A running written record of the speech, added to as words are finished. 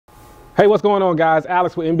Hey, what's going on, guys?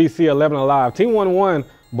 Alex with NBC 11 Alive. Team 1-1,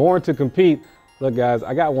 born to compete. Look, guys,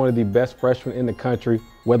 I got one of the best freshmen in the country,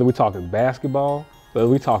 whether we're talking basketball, whether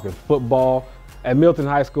we're talking football. At Milton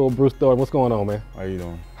High School, Bruce Thornton, what's going on, man? How you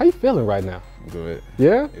doing? How you feeling right now? Good.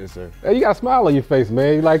 Yeah? Yes, sir. Hey, you got a smile on your face,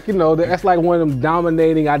 man. Like, you know, that's like one of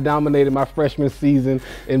them I dominated my freshman season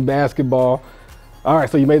in basketball. All right,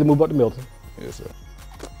 so you made the move up to Milton. Yes, sir.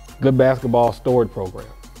 Good basketball, storied program.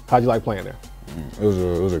 How'd you like playing there? It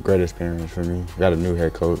was a great experience for me. Got a new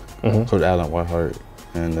head coach, Coach Alan Whitehart,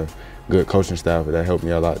 and a good coaching staff that helped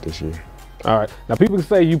me a lot this year. All right. Now, people can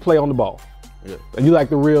say you play on the ball. Yeah. And you like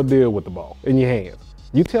the real deal with the ball in your hands.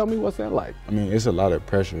 You tell me, what's that like? I mean, it's a lot of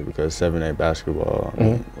pressure because 7A basketball, I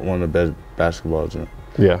mean, one of the best basketballs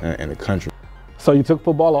in the country. So you took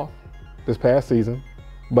football off this past season,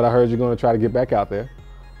 but I heard you're going to try to get back out there.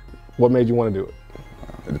 What made you want to do it?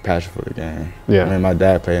 The passion for the game. Yeah. I mean, my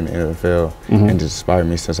dad played in the NFL and just inspired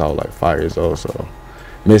me since I was like 5 years old. So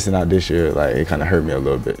missing out this year, like, it kind of hurt me a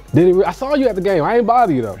little bit. Did it? I saw you at the game. I ain't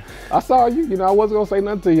bother you though. I saw you. You know, I wasn't gonna say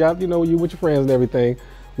nothing to you. You know, you with your friends and everything.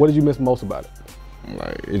 What did you miss most about it?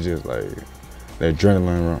 Like, it's just like the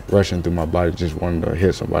adrenaline rushing through my body, just wanting to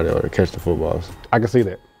hit somebody or to catch the footballs. I can see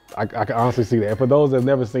that. I can honestly see that. And for those that have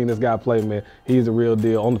never seen this guy play, man, he's the real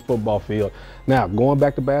deal on the football field. Now, going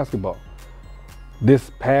back to basketball,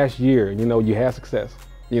 this past year, you know, you had success.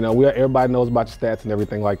 You know, everybody knows about your stats and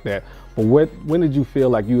everything like that. But when did you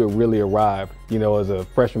feel like you had really arrived, you know, as a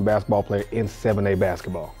freshman basketball player in 7A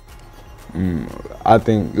basketball? I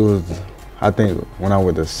think when I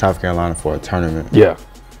went to South Carolina for a tournament. Yeah.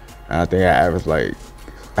 And I think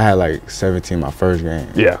I had like 17 my first game.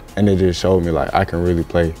 Yeah. And it just showed me like I can really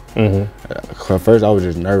play. At first I was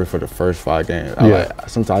just nervous for the first 5 games.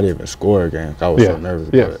 Sometimes I didn't even score a game. I was so nervous.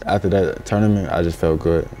 Yeah. But after that tournament, I just felt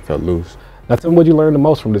good, felt loose. Now tell me what you learned the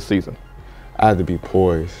most from this season. I had to be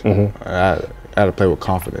poised. I had to play with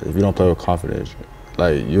confidence. If you don't play with confidence,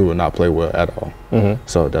 like, you will not play well at all.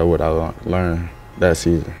 So that's what I learned that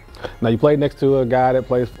season. Now you played next to a guy that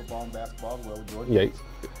plays football and basketball as well, with Jordan Yates.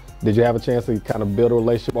 Did you have a chance to kind of build a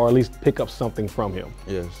relationship or at least pick up something from him?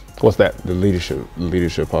 Yes. What's that? The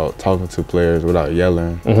leadership part, talking to players without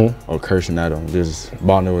yelling or cursing at them, just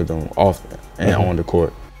bonding with them off and on the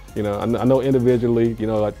court. You know, I know individually, you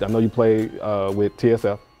know, I know you play with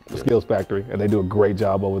TSF, the Skills Factory, and they do a great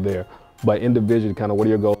job over there. But individually, kind of, what are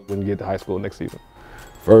your goals when you get to high school next season?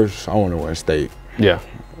 First, I want to win state. Yeah.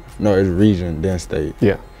 No, it's region, then state.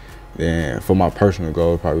 Yeah. Then for my personal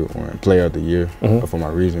goal, probably win Player of the Year. But for my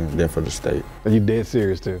region, then for the state. And you dead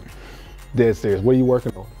serious too. Dead serious. What are you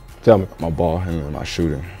working on? Tell me. My ball handling, my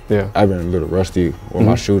shooting. Yeah. I've been a little rusty with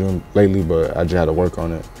my shooting lately, but I just had to work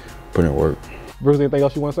on it, put in work. Bruce, anything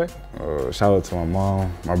else you want to say? Shout out to my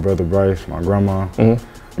mom, my brother Bryce, my grandma,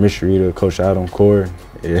 Miss Rita, Coach Adam, Corey.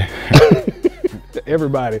 Yeah.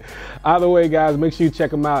 Everybody. Either way, guys, make sure you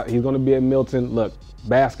check him out. He's going to be at Milton. Look,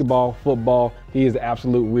 basketball, football, he is the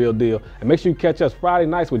absolute real deal. And make sure you catch us Friday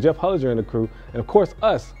nights with Jeff Hulliger and the crew. And of course,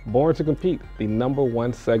 us, Born to Compete, the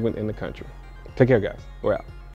 #1 segment in the country. Take care, guys. We're out.